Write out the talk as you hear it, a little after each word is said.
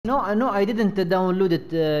No, I didn't download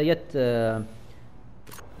it yet.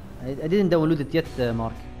 I didn't download it yet,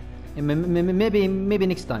 Mark. Maybe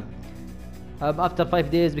next time. After 5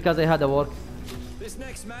 days, because I had a work. This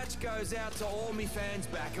next match goes out to all me fans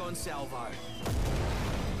back on Salvo.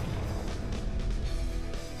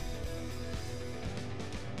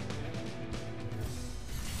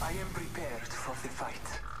 I am prepared for the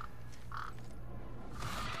fight.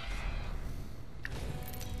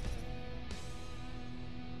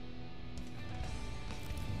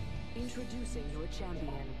 Introducing your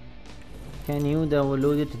champion. Can you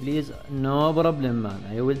download it, please? No problem, man.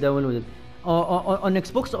 I will download it. On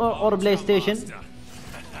Xbox or PlayStation?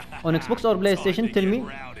 On Xbox or PlayStation? Tell me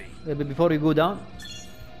before you go down.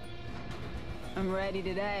 I'm ready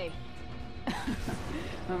today.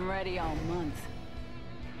 I'm ready all month.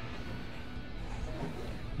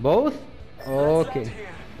 Both? Okay.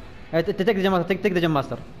 Take the jump master. Take the jump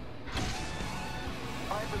master.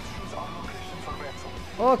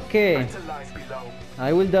 Okay.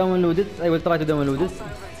 I will download it. I will try to download it.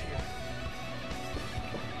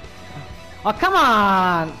 Oh, come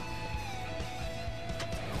on!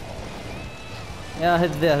 Yeah,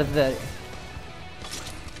 hit there.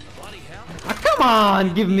 Oh, come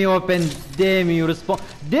on! Give me open. Damn you,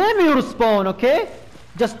 respawn, okay?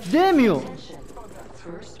 Just damn you!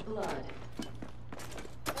 First blood.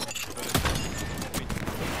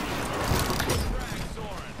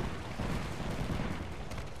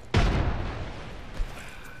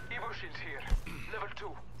 Evo shield here. Level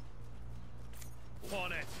 2.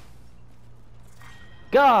 On it.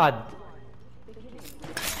 God!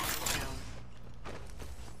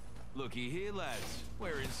 Looky here, lads.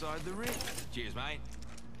 We're inside the ring. Cheers, mate.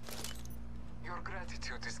 Your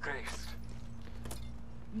gratitude is graced.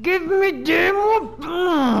 Give me demo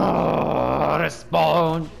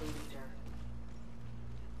respawn.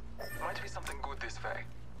 Might be something good this way.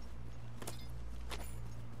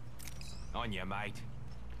 On you, mate.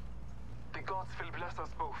 The gods will bless us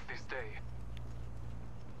both this day.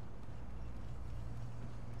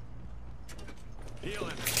 Heal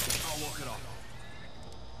him. I'll walk it off.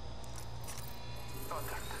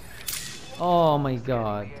 Contact. Oh my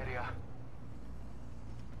god. The area.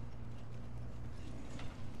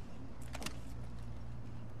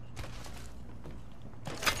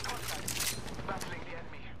 Contact. Battling the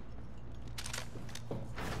enemy.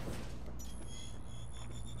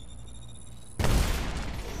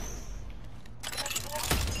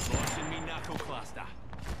 Launching me knuckle cluster.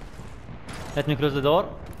 Let me close the door.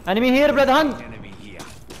 Enemy here, blood hunt. Enemy here.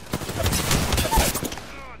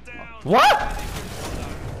 What?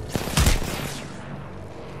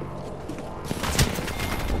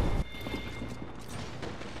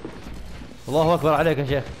 الله اكبر عليك يا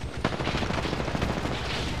شيخ.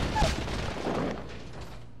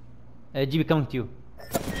 GB coming to you.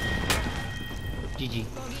 GG.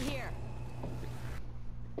 Bogey here.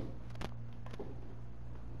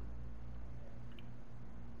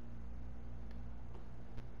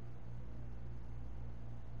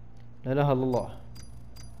 لا اله الا الله.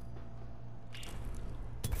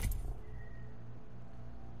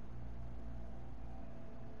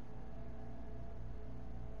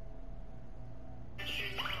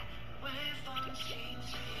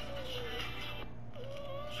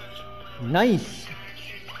 Nice.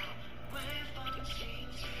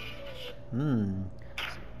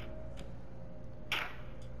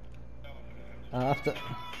 After,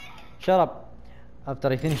 shut up. After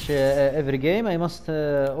I finish every game, I must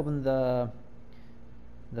open the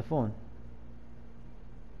phone.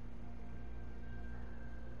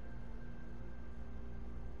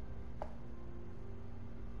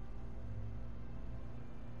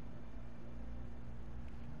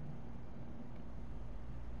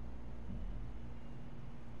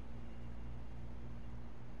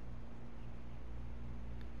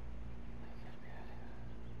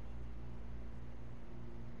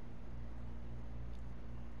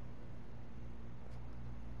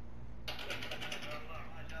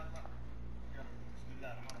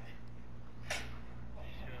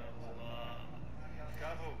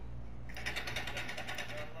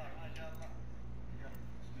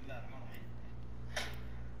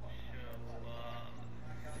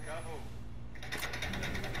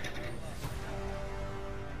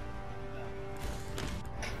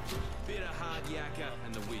 Bit of hard yakka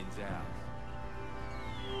and the wind's out.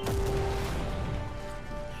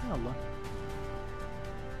 إن شاء الله.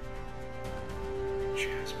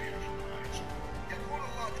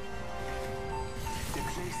 The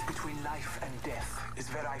place between life and death is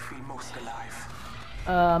where I feel most alive.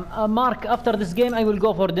 Mark, after this game I will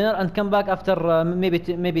go for dinner and come back after maybe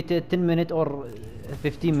 10 minutes or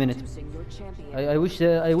 15 minutes. I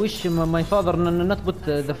wish my father not put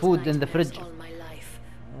the food in the fridge.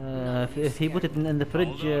 If he put it in the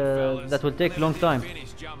fridge, that will take a long time.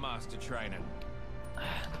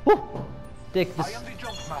 Woo! Take I this. am the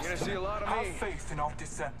jump master. Have faith in our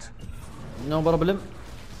descent. No problem.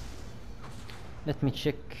 Let me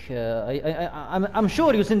check. I'm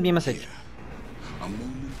sure you sent me a message.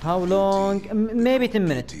 How long? Maybe 10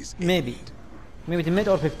 minutes. Maybe 10 minutes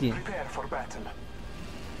or 15. Prepare for battle.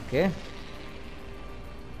 Okay.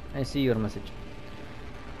 I see your message.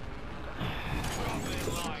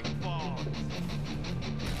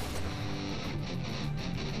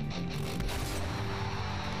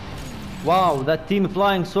 Wow, that team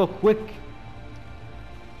flying so quick.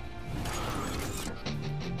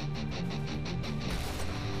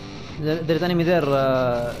 There's enemy there,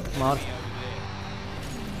 Mark.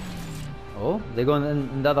 Oh, they go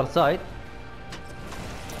on the other side.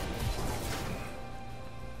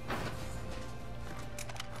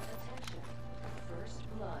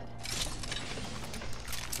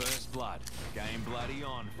 First blood. Game bloody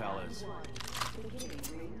on, fellas.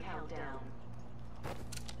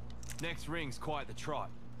 Next ring's quite the trot.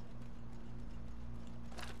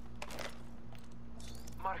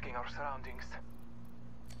 Marking our surroundings.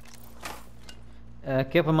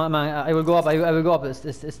 Careful, man. I will go up. I will go up.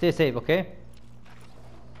 Stay safe, okay?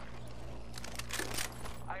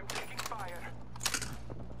 I am taking fire.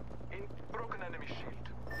 In broken enemy shield.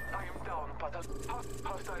 I am down, but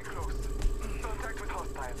hostile close. Contact with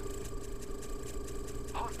hostile.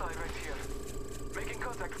 Hostile right here. Making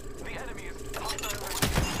contact. The enemy is hostile right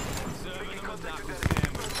here. Serving Making them a contact knuckle with enemy.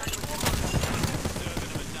 sandwich. Contact with hostile.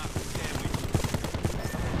 Serving them a knuckle sandwich.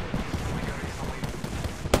 We are easily.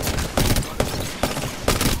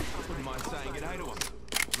 Wouldn't mind saying good day to them.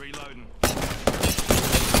 Reloading.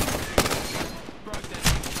 Broke that.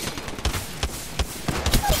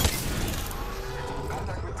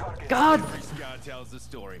 Contact with target. God! Every scar tells the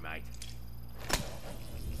story, mate.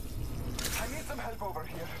 I need some help over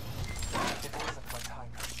here. It wasn't my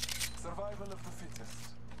time. Survival of the fittest.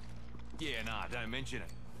 Yeah, nah, don't mention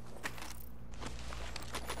it.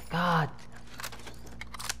 God!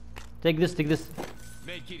 Take this.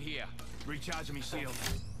 Med kit here. Recharging me shield.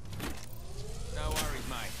 No worries,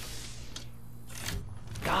 mate.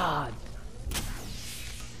 God!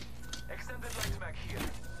 Extended light mag here.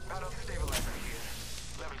 Barrel stabilizer here.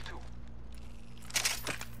 Level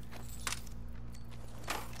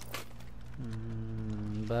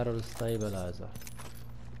 2. Barrel stabilizer.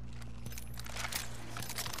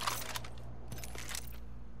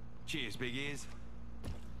 Cheers, big ears.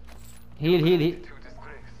 Heal. Too disgraced.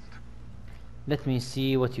 Let me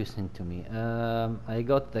see what you sent to me. I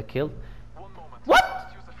got the kill. 1 moment. What?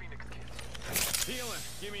 Let's use the Phoenix kit. Healing.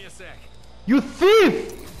 Give me a sec. You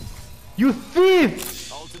thief! You thief!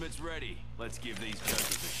 Ultimate's ready. Let's give these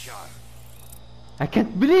jokers a show. I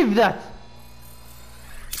can't believe that!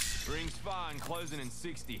 Ring's far and closing in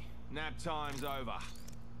 60. Nap time's over.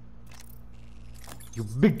 You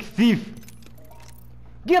big thief!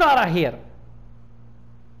 Get out of here!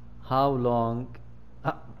 How long?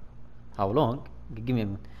 How long? Give me a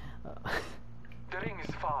minute. The ring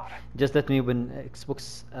is far. Just let me open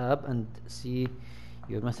Xbox app and see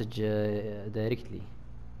your message directly.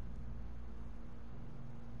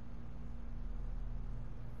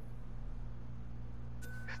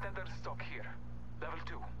 Standard stock here. Level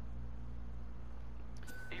 2.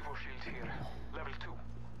 Evo shield here. Level 2.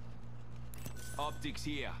 Optics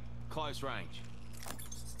here. Close range.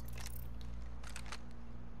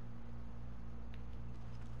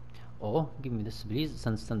 Oh, give me this please.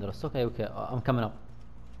 Send standard stock. Okay, I'm coming up.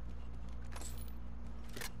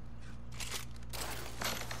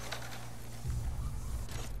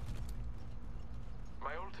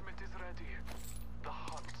 My ultimate is ready. The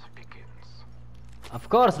hunt begins. Of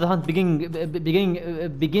course, the hunt begin.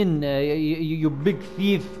 You big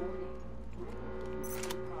thief.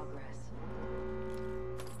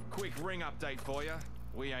 Quick ring update for you.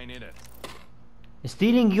 We ain't in it.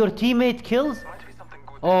 Stealing your teammate kills? Might be something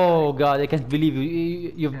good. Oh God, I can't believe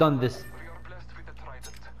you've done this. We are blessed with the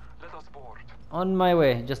trident. Let us board. On my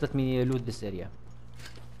way. Just let me loot this area.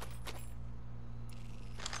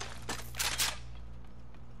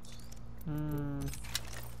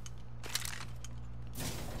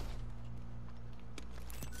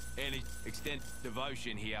 Any extend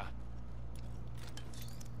devotion here.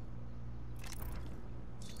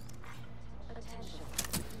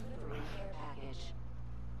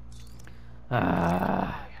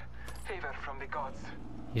 Ah, Favor from the gods.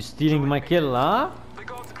 you're stealing my kill, huh? The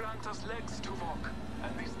gods grant us legs to walk,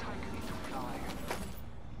 and this tiger to fly.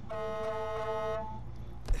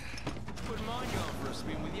 Wouldn't mind going for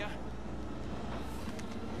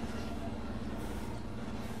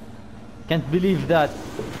Can't believe that.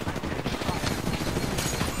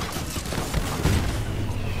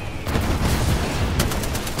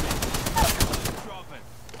 Dropping.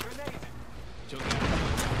 Grenade! Took out.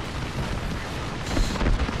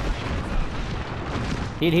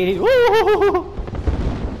 Heal, heal, heal. Woo!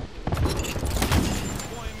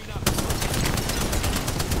 Flying me up.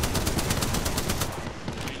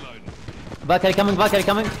 Reloading. Valkyrie coming, Valkyrie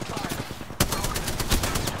coming.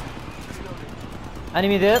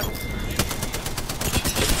 Enemy there.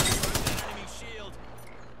 Enemy shield.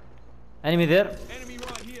 Enemy there. Enemy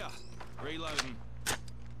right here. Reloading.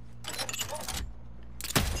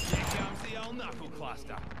 Here comes the old knuckle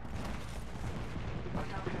cluster.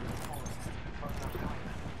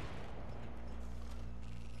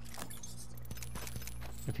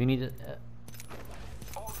 If you need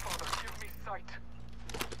All Father, give me sight.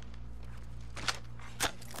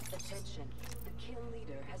 Attention, the kill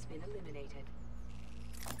leader has been eliminated.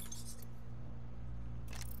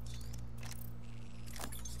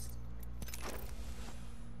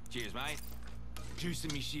 Cheers, mate.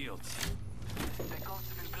 Juicing me shields. The gods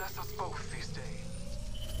will bless us both this day.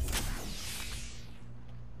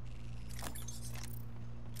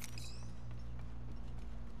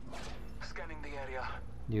 Scanning the area.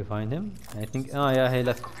 do you find him? I think oh yeah, he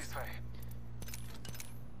left. Go this way.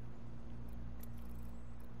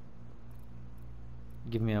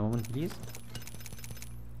 Give me a moment, please.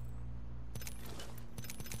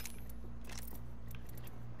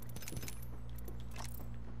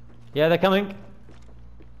 Yeah, they're coming.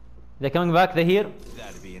 They're coming back. They're here.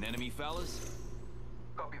 That'd be an enemy, fellas.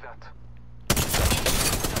 Copy that.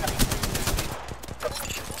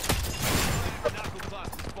 Knuckle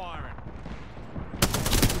cluster's firing.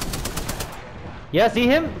 Yeah, see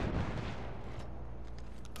him?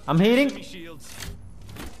 I'm Enemy healing. shields.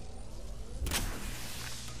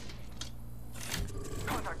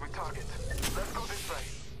 Contact with target. Let's go this way.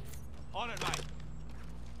 On it, mate.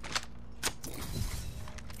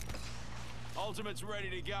 Ultimate's ready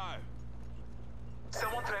to go.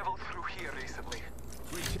 Someone traveled through here recently.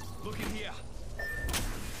 Look in here.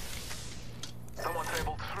 Someone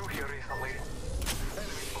traveled through here recently.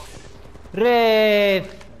 Enemy spotted.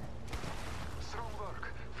 Wraith. Strong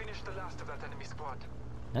work. Finish the last of that enemy squad.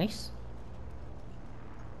 Nice.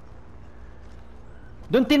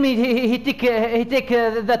 Don't tell me he take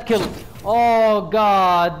that kill. Oh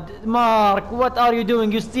God, Mark, what are you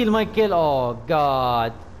doing? You steal my kill. Oh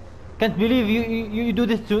God, can't believe you do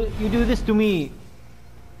this to me.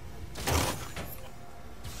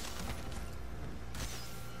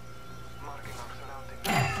 Marking our surroundings.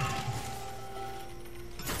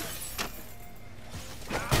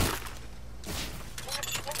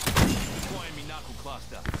 Flying me knuckle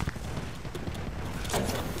cluster.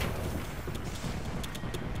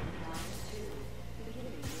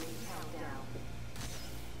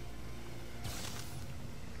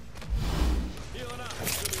 Healing up.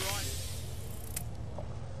 You'll be right.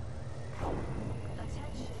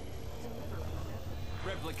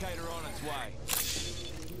 Replicator on its way.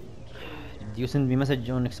 Did you send me message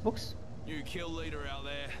on Xbox? New kill leader out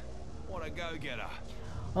there. What a go-getter.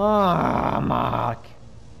 Ah, Mark.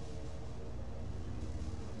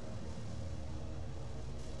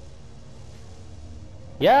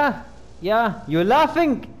 Yeah, yeah. You're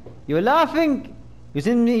laughing. You're laughing. You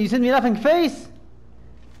send me laughing face.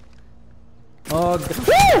 Oh.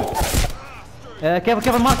 Woo!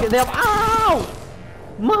 Careful, Mark. They up. Ow!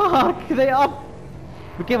 Mark, they up.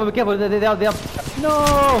 Be careful. They up.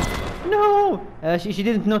 No, no. She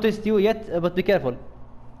didn't notice you yet, but be careful.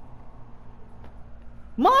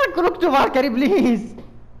 Mark, look to Valkyrie, please.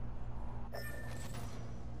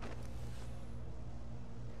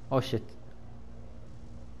 Oh shit.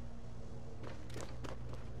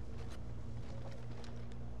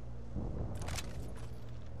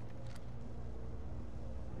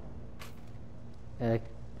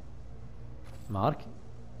 Mark?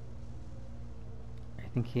 I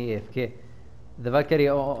think he AFK. The Valkyrie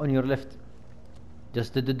on your left.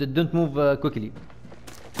 Just don't move quickly.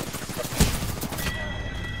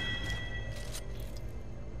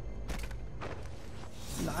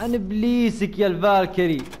 لعن ابليسك يا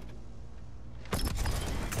الفالكري.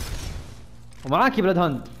 ومعاك بلاد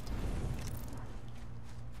هاند.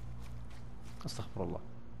 استغفر الله.